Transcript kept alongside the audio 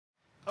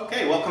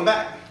Okay, welcome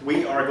back.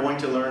 We are going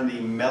to learn the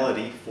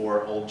melody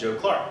for Old Joe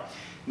Clark.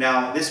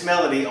 Now, this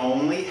melody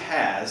only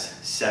has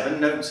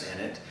 7 notes in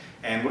it,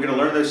 and we're going to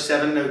learn those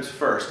 7 notes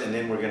first, and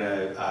then we're going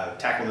to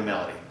tackle the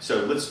melody.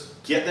 So let's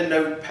get the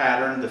note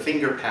pattern, the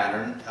finger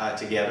pattern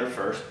together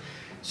first.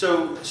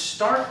 So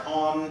start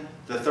on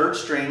the 3rd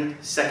string,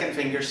 2nd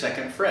finger,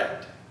 2nd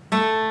fret.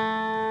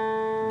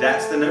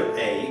 That's the note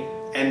A,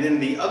 and then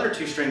the other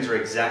 2 strings are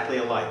exactly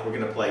alike. We're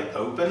going to play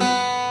open,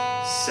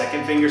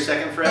 2nd finger,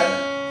 2nd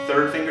fret,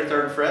 3rd finger,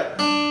 3rd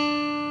fret,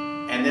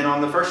 and then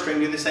on the 1st string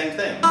do the same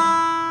thing.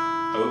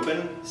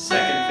 Open,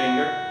 2nd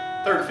finger,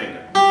 3rd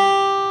finger.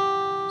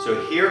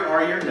 So here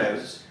are your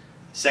notes.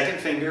 2nd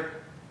finger,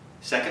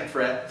 2nd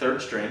fret,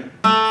 3rd string,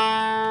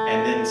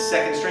 and then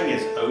 2nd string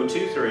is 0,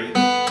 2, 3,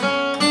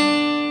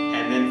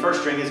 and then 1st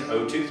string is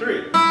 0, 2,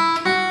 3.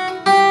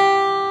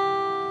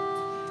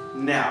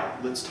 Now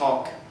let's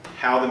talk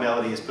how the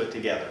melody is put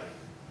together.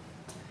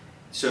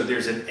 So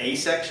there's an A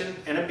section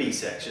and a B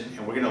section,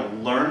 and we're going to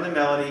learn the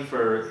melody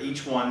for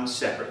each one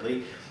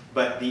separately.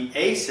 But the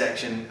A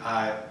section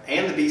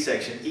and the B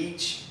section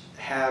each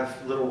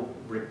have little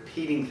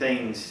repeating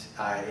things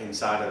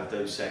inside of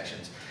those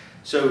sections.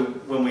 So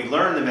when we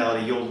learn the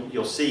melody,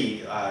 you'll see,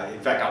 in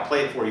fact I'll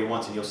play it for you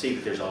once and you'll see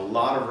that there's a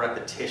lot of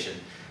repetition.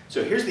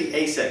 So here's the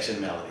A section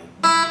melody.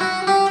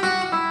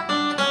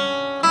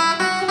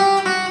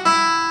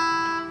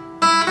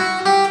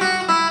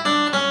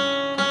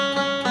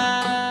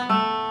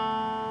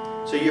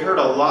 So you heard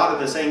a lot of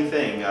the same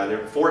thing.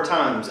 There 4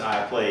 times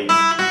I played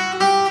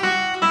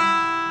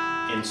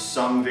in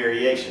some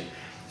variation.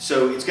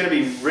 So it's going to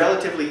be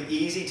relatively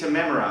easy to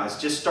memorize.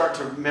 Just start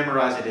to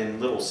memorize it in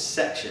little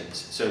sections.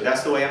 So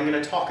that's the way I'm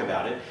going to talk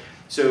about it.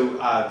 So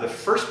the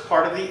first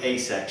part of the A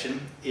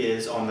section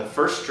is on the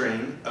 1st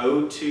string,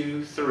 0,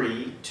 2,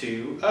 3,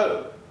 2,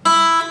 0.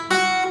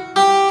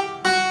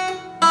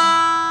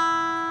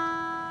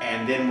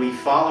 And then we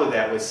follow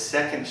that with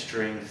 2nd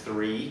string,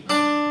 3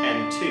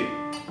 and 2.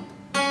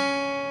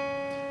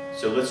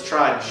 So let's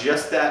try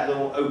just that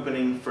little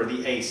opening for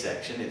the A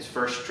section. It's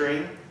 1st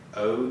string,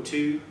 0,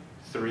 2,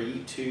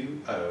 3,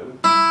 2, 0.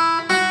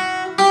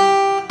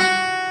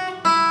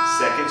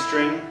 2nd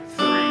string,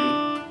 3,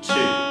 2.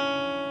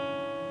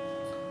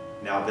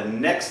 Now the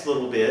next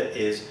little bit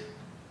is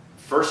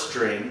 1st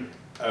string,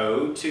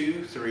 0,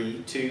 2,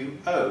 3, 2,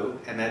 0,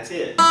 and that's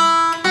it.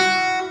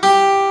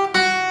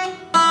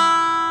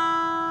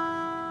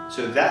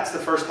 So that's the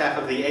first half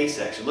of the A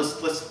section.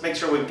 Let's make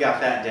sure we've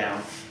got that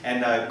down.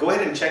 And go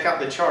ahead and check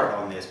out the chart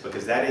on this,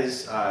 because that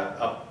is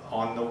up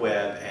on the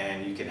web,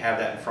 and you can have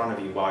that in front of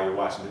you while you're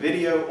watching the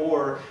video,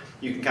 or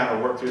you can kind of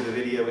work through the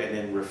video and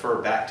then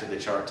refer back to the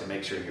chart to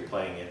make sure you're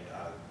playing it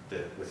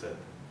with the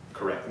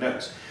correct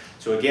notes.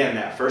 So again,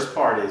 that first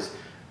part is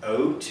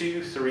 0,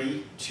 2,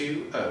 3,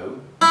 2, 0,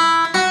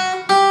 and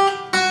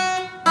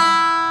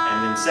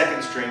then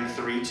 2nd string,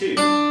 3, 2.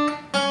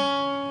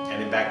 And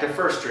then back to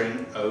 1st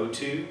string, 0,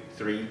 2,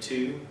 3,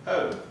 2,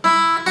 0.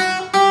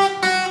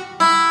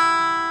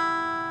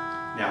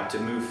 Now to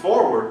move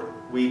forward,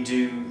 we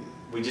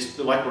just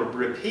like we're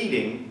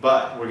repeating,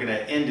 but we're going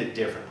to end it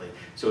differently.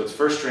 So it's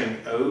 1st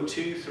string, 0,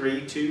 2,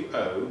 3, 2,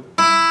 0.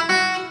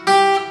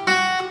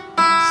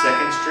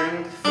 2nd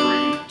string,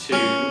 3, 2.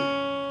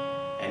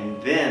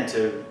 And then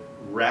to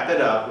wrap it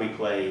up, we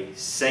play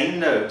same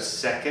notes,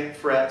 2nd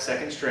fret,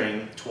 2nd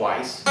string,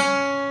 twice.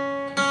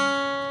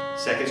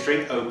 2nd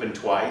string open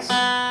twice,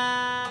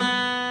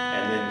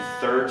 and then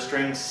 3rd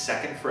string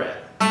 2nd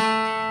fret.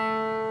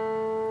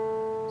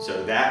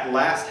 So that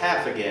last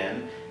half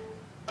again,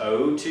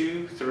 0,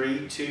 2,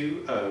 3,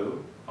 2,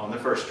 0 on the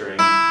 1st string,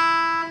 2,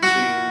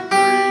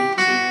 3,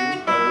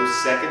 2, 0,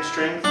 2nd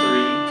string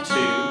 3,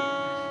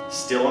 2.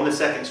 Still on the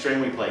 2nd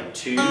string we play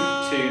 2, 2,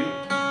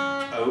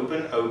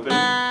 open, open,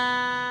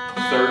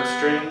 3rd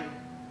string,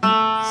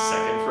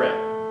 2nd fret.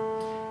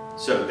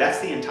 So that's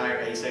the entire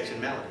A section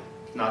melody.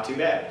 Not too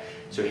bad.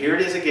 So here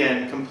it is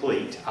again,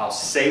 complete. I'll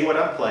say what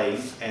I'm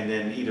playing, and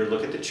then either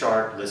look at the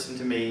chart, listen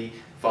to me,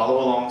 follow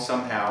along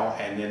somehow,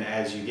 and then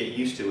as you get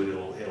used to it,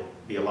 it'll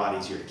be a lot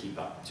easier to keep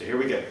up. So here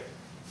we go.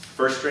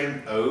 1st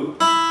string, 0, 2, 3, 2,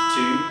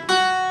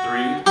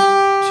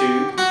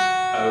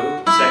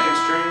 0. 2nd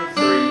string,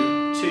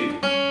 3, 2.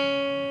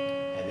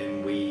 And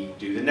then we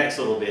do the next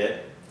little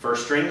bit. 1st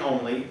string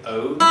only,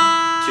 0, 2, 3, 2,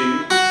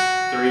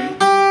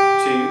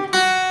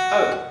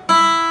 0.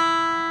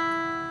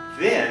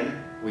 Then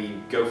we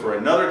go for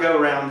another go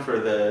round for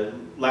the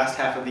last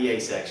half of the A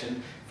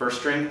section. 1st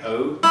string,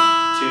 0, 2, 3, 2,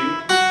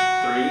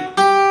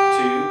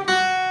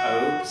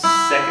 0.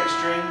 2nd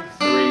string,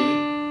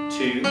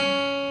 3, 2.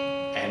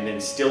 And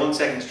then still in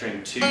 2nd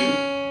string, 2, 2,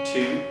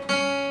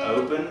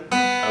 open,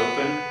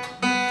 open,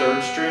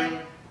 3rd string,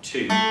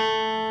 2.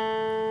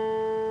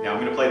 Now I'm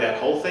going to play that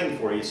whole thing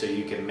for you so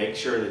you can make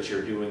sure that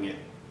you're doing it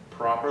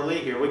properly.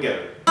 Here we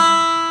go.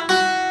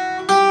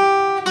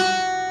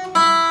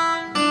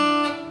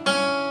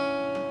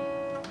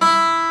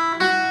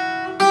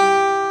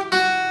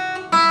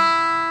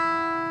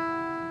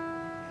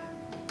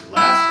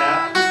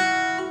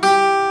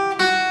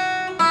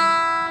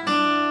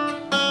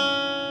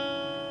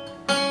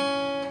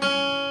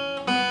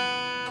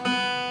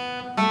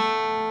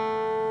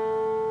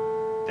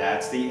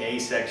 That's the A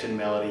section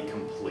melody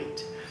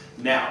complete.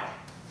 Now,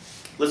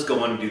 let's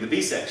go on and do the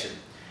B section.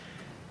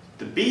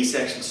 The B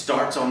section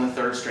starts on the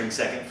 3rd string,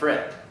 2nd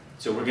fret.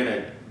 So we're going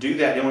to do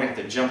that, then we're going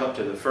to have to jump up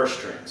to the 1st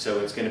string. So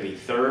it's going to be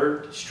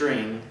 3rd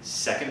string,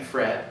 2nd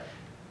fret,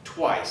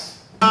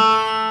 twice. And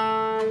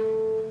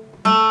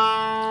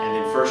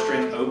then 1st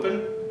string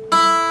open,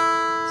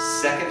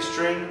 2nd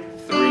string,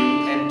 3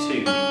 and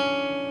 2.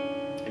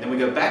 And then we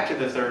go back to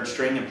the 3rd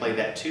string and play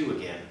that 2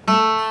 again.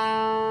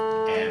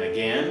 And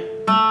again,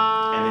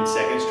 and then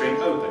 2nd string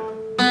open.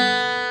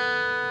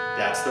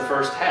 That's the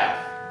first half.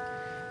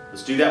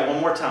 Let's do that one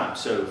more time.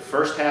 So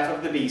first half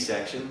of the B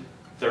section,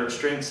 3rd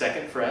string,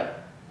 2nd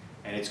fret,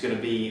 and it's going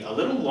to be a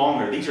little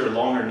longer. These are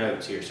longer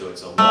notes here, so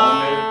it's a long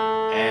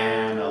note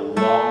and a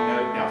long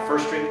note. Now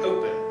 1st string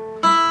open,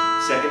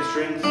 2nd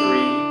string, 3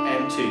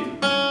 and 2.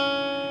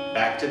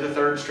 Back to the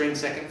 3rd string,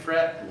 2nd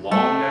fret,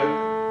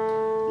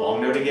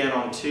 long note again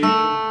on 2,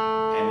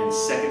 and then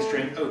 2nd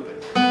string open.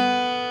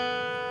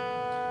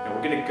 Now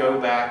we're going to go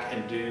back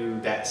and do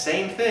that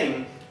same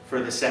thing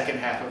for the second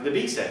half of the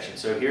B section.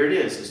 So here it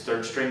is, this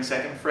 3rd string,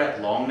 2nd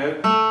fret, long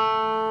note.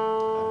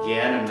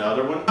 Again,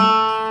 another one,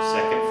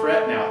 2nd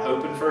fret, now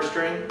open 1st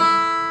string,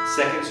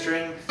 2nd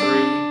string, 3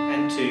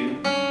 and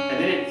 2, and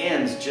then it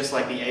ends just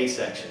like the A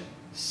section.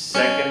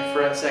 2nd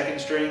fret, 2nd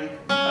string,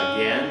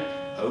 again,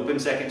 open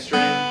 2nd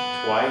string,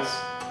 twice,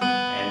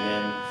 and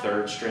then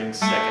 3rd string,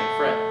 2nd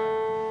fret.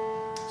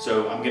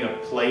 So I'm going to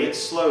play it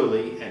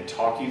slowly and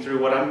talk you through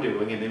what I'm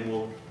doing, and then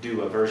we'll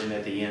do a version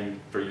at the end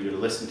for you to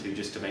listen to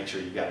just to make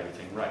sure you got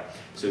everything right.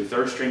 So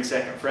 3rd string,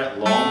 2nd fret,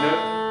 long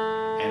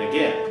note, and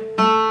again,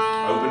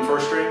 open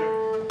 1st string,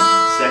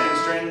 2nd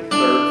string,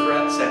 3rd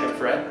fret, 2nd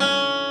fret,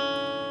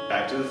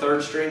 back to the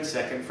 3rd string,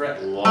 2nd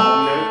fret,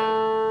 long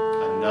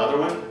note, another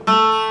one,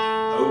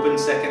 open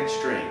 2nd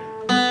string.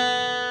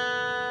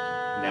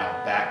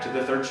 Now back to the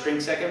 3rd string,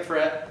 2nd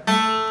fret,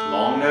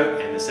 long note,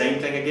 and the same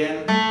thing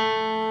again.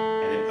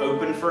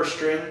 Open 1st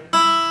string,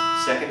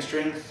 2nd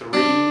string, 3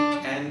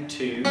 and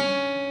 2,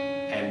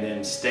 and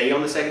then stay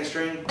on the 2nd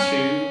string, 2,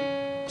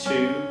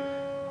 2,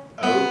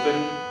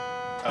 open,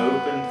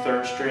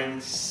 3rd string,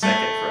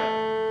 2nd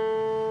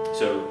fret.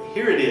 So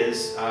here it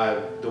is,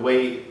 the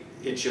way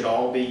it should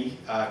all be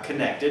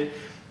connected.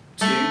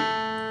 2, 2,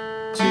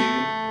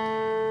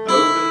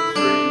 open,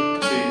 3,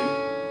 2,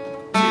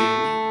 2,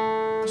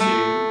 2,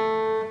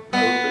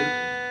 open,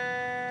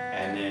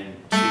 and then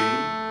 2,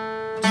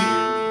 2,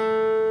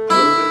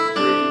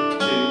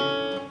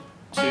 2,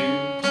 2,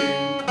 2,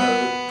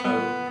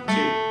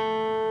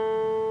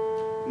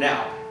 2. Now,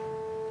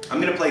 I'm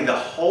going to play the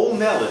whole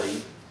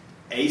melody,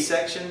 A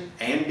section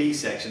and B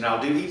section.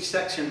 I'll do each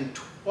section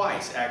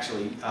twice,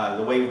 actually,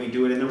 the way we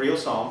do it in the real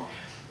song.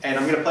 And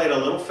I'm going to play it a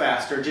little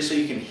faster, just so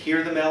you can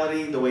hear the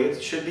melody the way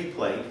it should be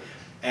played.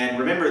 And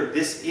remember,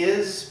 this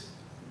is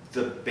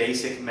the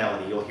basic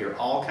melody. You'll hear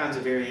all kinds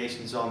of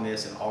variations on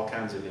this and all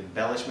kinds of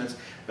embellishments,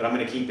 but I'm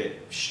going to keep it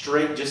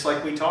straight, just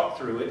like we talked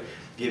through it.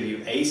 Give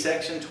you A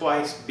section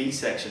twice, B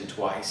section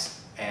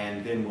twice,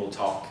 and then we'll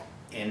talk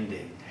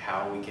ending,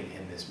 how we can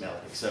end this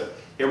melody. So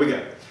here we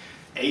go.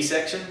 A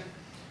section,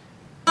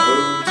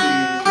 O, 2,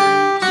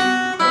 3,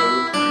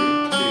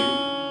 2, O, 3, 2,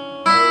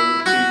 O,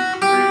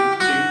 2, 3,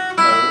 2,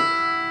 O.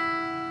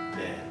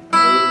 Then O,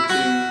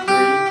 2,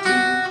 3,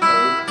 2, O,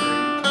 3,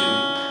 2,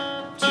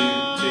 2,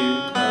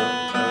 2, O,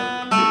 O,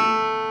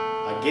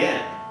 2.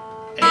 Again,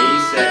 A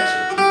section.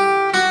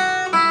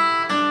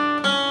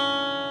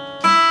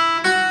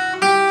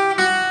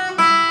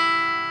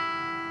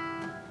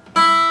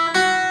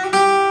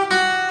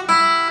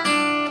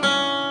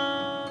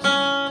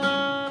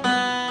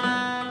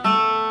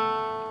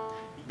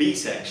 B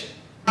section.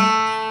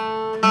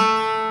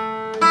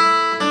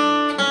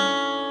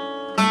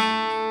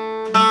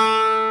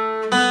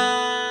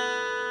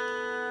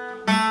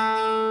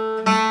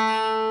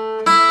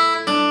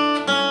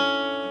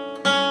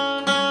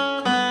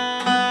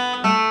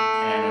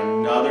 And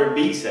another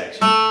B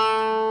section.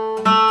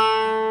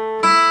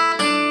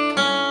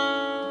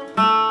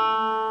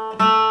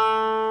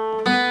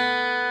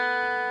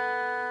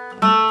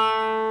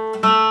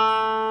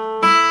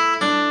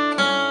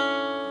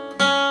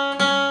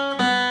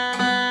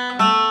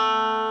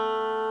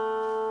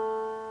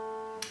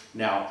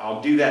 Now,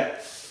 I'll do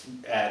that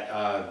at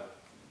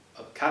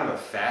kind of a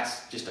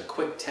fast, just a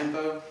quick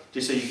tempo,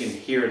 just so you can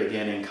hear it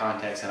again in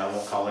context, and I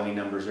won't call any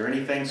numbers or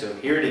anything. So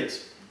here it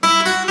is.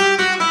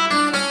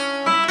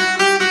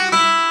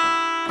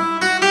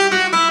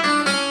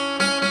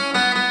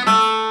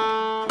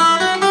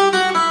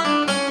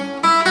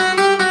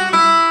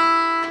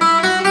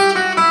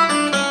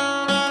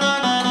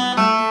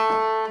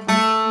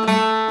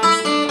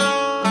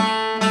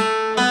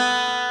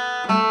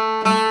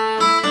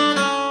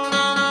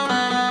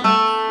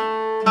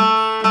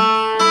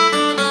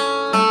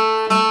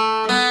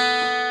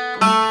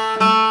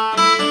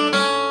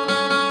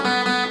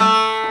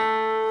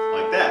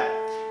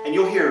 And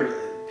you'll hear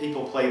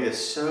people play this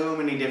so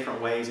many different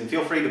ways, and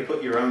feel free to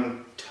put your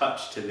own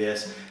touch to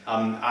this.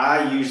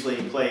 I usually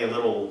play a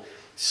little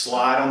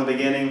slide on the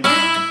beginning.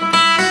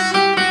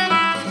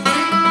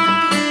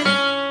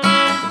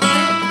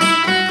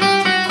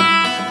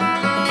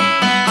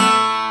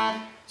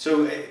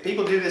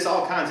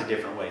 all kinds of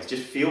different ways.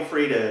 Just feel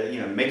free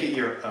to, make it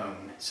your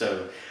own.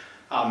 So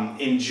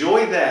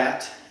enjoy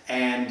that,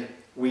 and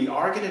we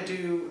are going to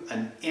do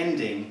an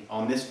ending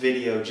on this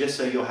video just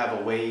so you'll have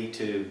a way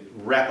to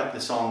wrap up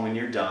the song when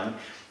you're done.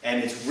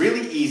 And it's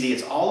really easy.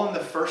 It's all on the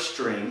first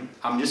string.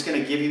 I'm just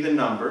going to give you the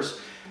numbers,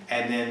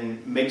 and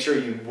then make sure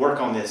you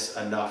work on this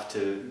enough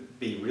to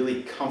be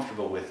really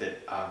comfortable with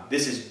it.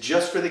 This is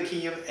just for the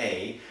key of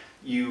A.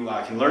 You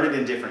can learn it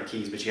in different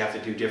keys, but you have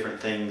to do different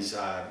things.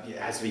 It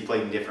has to be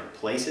played in different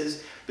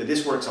places. But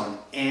this works on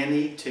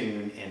any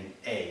tune in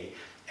A.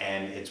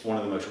 And it's one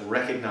of the most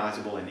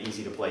recognizable and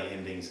easy to play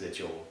endings that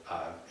you'll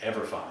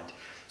ever find.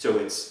 So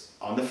it's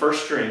on the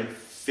first string,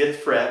 5th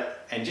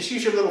fret, and just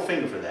use your little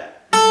finger for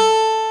that.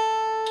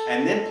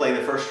 And then play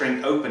the first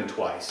string open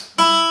twice.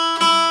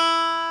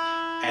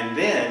 And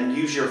then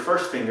use your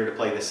first finger to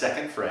play the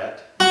 2nd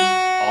fret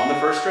on the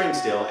first string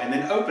still, and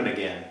then open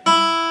again.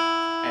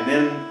 And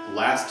then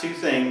last 2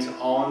 things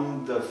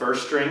on the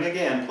first string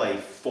again, play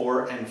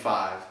 4 and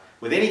 5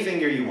 with any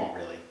finger you want,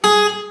 really.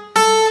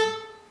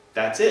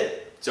 That's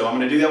it. So I'm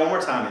going to do that one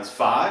more time. It's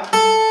 5,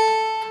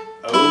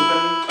 open,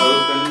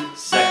 open,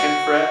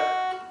 2nd fret,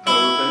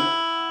 open,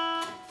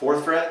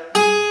 4th fret,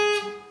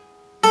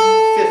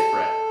 5th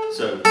fret.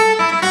 So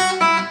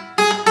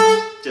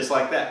just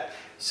like that.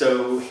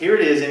 So here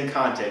it is in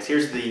context.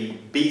 Here's the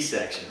B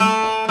section.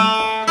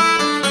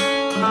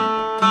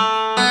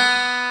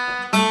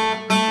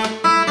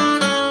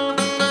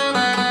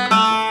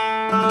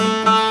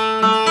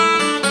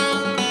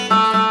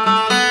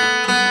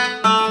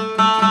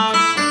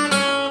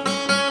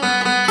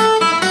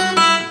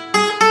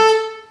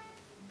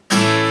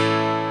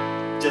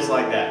 Just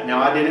like that.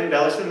 Now I did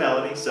embellish the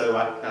melody, so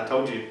I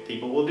told you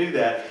people will do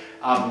that.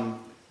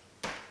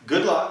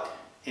 Good luck,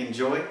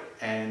 enjoy,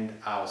 and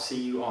I'll see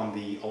you on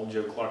the Old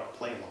Joe Clark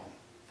play along.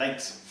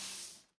 Thanks.